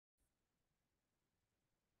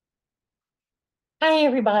Hi,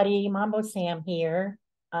 everybody. Mambo Sam here.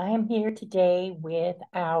 I am here today with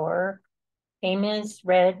our famous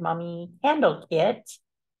Red Mummy candle kit.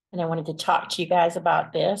 And I wanted to talk to you guys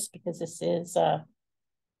about this because this is a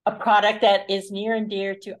product that is near and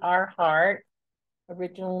dear to our heart.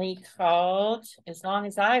 Originally called, as long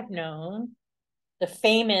as I've known, the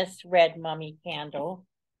famous Red Mummy candle.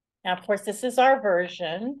 Now, of course, this is our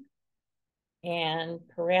version. And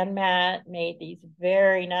Paran Mat made these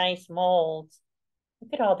very nice molds.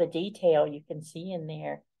 Look at all the detail you can see in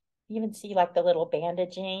there. You even see like the little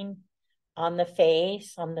bandaging on the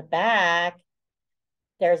face, on the back.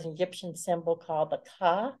 There's an Egyptian symbol called the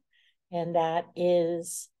Ka, and that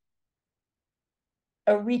is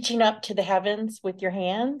a reaching up to the heavens with your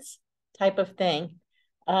hands type of thing.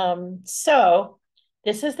 So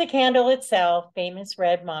this is the candle itself, famous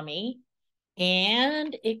Red Mummy,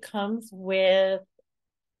 and it comes with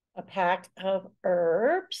a pack of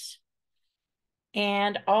herbs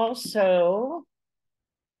and also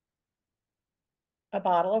a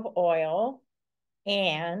bottle of oil,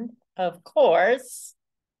 and of course,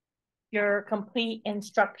 your complete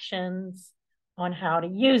instructions on how to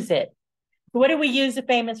use it. What do we use the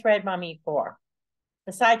famous Red Mummy for?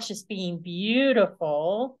 Besides just being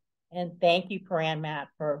beautiful, and thank you, Paran Mat,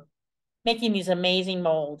 for making these amazing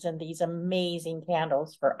molds and these amazing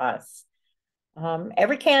candles for us.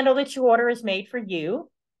 Every candle that you order is made for you.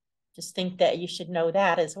 Just think that you should know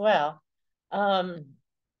that as well. And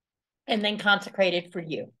then consecrated for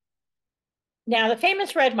you. Now, the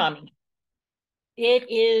famous Red Mummy, it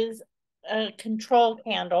is a control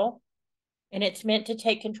candle, and it's meant to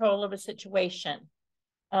take control of a situation.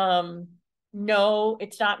 No,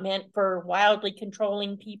 it's not meant for wildly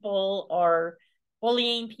controlling people or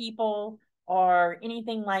bullying people or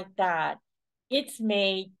anything like that. It's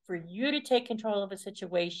made for you to take control of a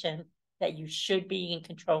situation that you should be in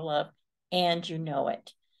control of, and you know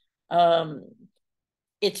it.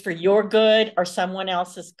 It's for your good or someone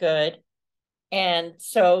else's good. And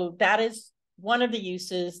so that is one of the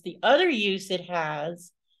uses. The other use it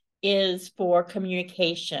has is for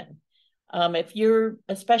communication. If you're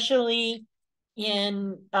especially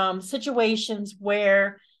in situations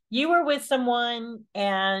where you are with someone,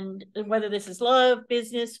 and whether this is love,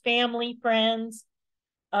 business, family, friends,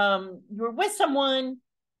 you're with someone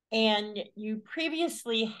and you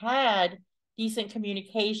previously had decent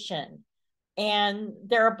communication, and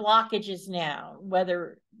there are blockages now,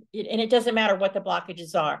 and it doesn't matter what the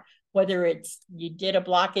blockages are, whether it's you did a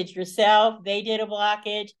blockage yourself, they did a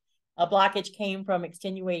blockage came from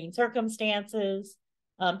extenuating circumstances,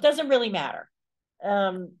 doesn't really matter.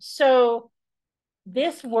 So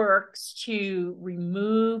this works to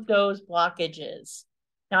remove those blockages.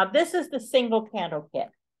 Now, this is the single candle kit.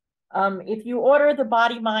 If you order the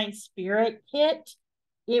Body, Mind, Spirit kit,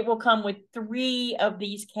 it will come with 3 of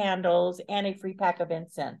these candles and a free pack of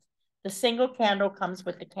incense. The single candle comes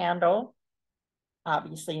with the candle,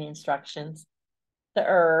 obviously the instructions, the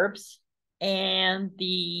herbs, and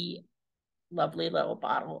the lovely little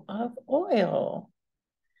bottle of oil.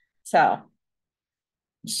 So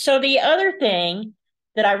the other thing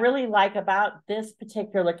that I really like about this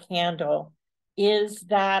particular candle is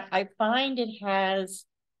that I find it has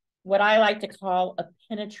what I like to call a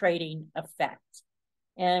penetrating effect.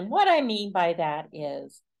 And what I mean by that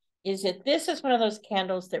is that this is one of those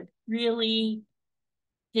candles that really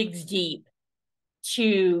digs deep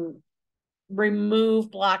to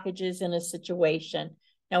remove blockages in a situation.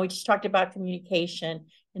 Now, we just talked about communication,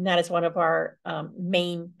 and that is one of our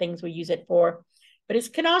main things we use it for. But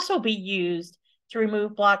it can also be used to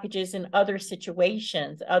remove blockages in other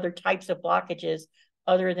situations, other types of blockages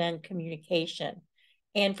other than communication,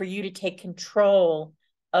 and for you to take control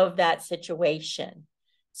of that situation.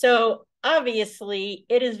 So obviously,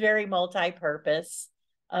 it is very multi-purpose.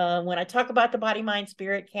 When I talk about the Body, Mind,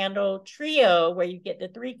 Spirit candle trio, where you get the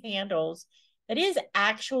 3 candles, it is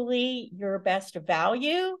actually your best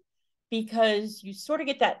value because you sort of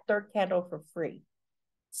get that 3rd candle for free.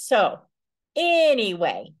 So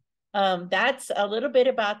anyway, that's a little bit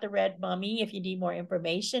about the Red Mummy. If you need more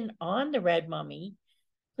information on the Red Mummy,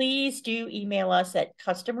 please do email us at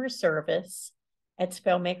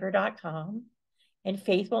customerservice@spellmaker.com, and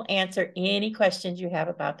Faith will answer any questions you have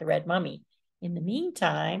about the Red Mummy. In the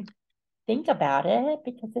meantime, think about it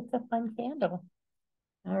because it's a fun candle.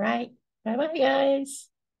 All right. Bye-bye, guys.